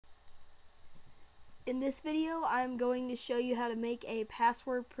In this video, I'm going to show you how to make a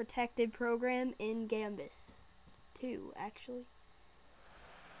password protected program in Gambas2, actually.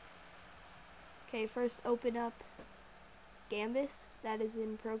 Okay, first open up Gambas, that is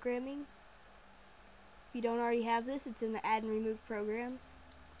in programming. If you don't already have this, it's in the add and remove programs.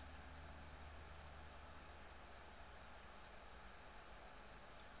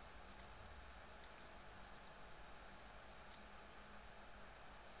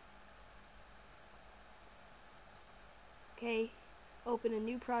 Okay, open a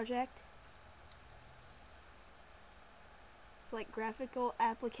new project. Select graphical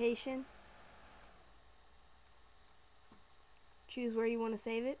application. Choose where you want to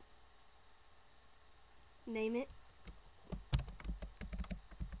save it. Name it.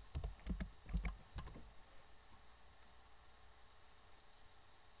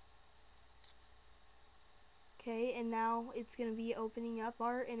 Okay, and now it's going to be opening up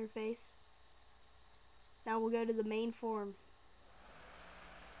our interface. Now we'll go to the main form.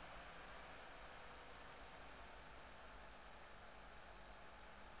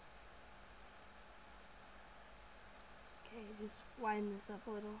 Okay, just widen this up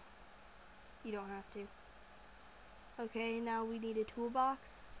a little. You don't have to. Okay, now we need a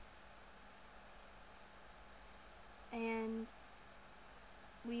toolbox. And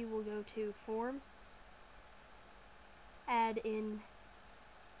we will go to form. Add in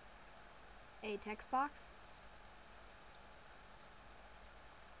a text box.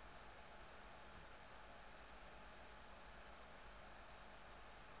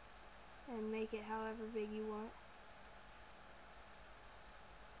 And make it however big you want.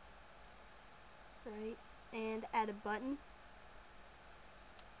 Right, and add a button.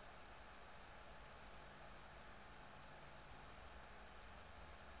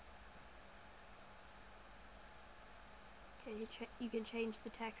 Okay, you can change the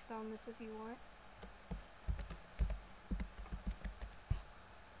text on this if you want.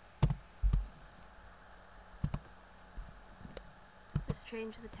 Just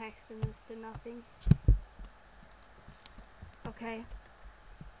change the text in this to nothing. Okay.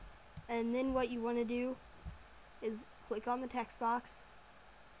 And then what you want to do is click on the text box,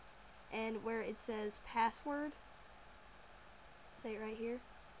 and where it says password, say it right here,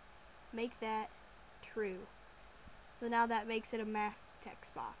 make that true. So now that makes it a masked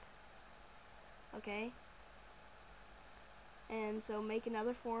text box. Okay? And so make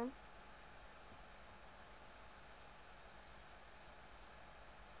another form.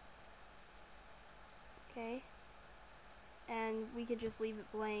 Okay? And we could just leave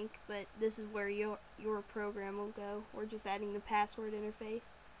it blank, but this is where your program will go. We're just adding the password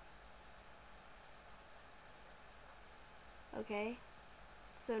interface. Okay,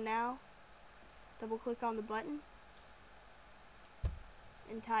 so now double click on the button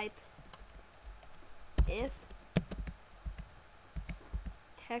and type if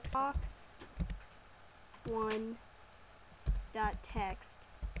textbox 1 dot text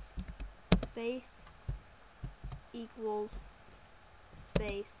space equals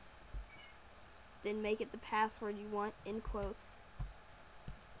space, then make it the password you want in quotes.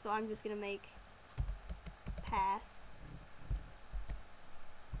 So I'm just gonna make pass,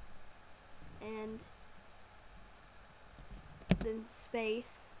 and then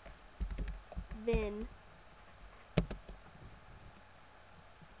space, then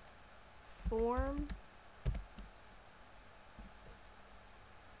form,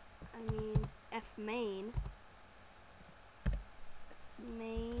 fmain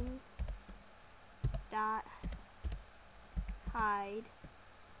dot hide.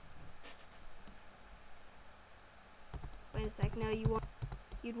 Wait a sec, no,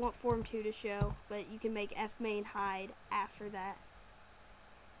 you'd want form 2 to show, but you can make fmain hide after that.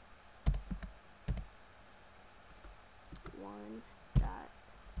 1 dot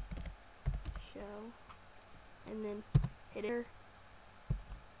show, and then hit enter,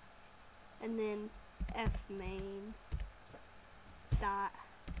 and then fmain dot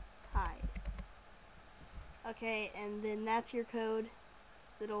hide. Okay, and then that's your code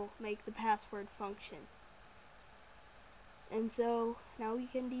that'll make the password function. And so now we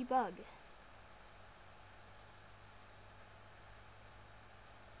can debug.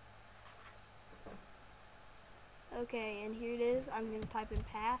 Okay, and here it is. I'm going to type in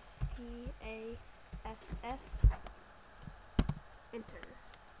pass, P-A-S-S, enter.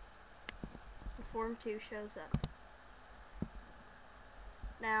 The form 2 shows up.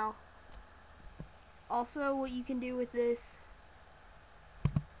 Now, also what you can do with this,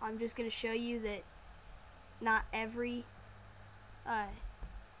 I'm just going to show you that not every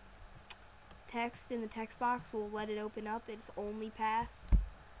text in the text box will let it open up. It's only pass.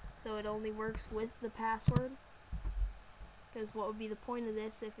 so it only works with the password. Because what would be the point of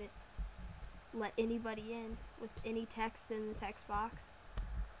this if it let anybody in with any text in the text box?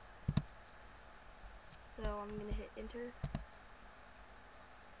 So I'm going to hit enter.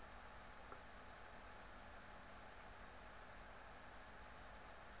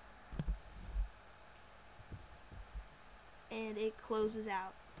 And it closes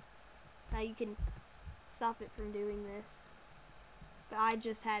out. Now you can stop it from doing this, but I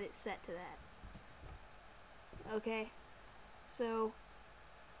just had it set to that. Okay, so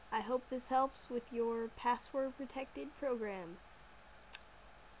I hope this helps with your password protected program.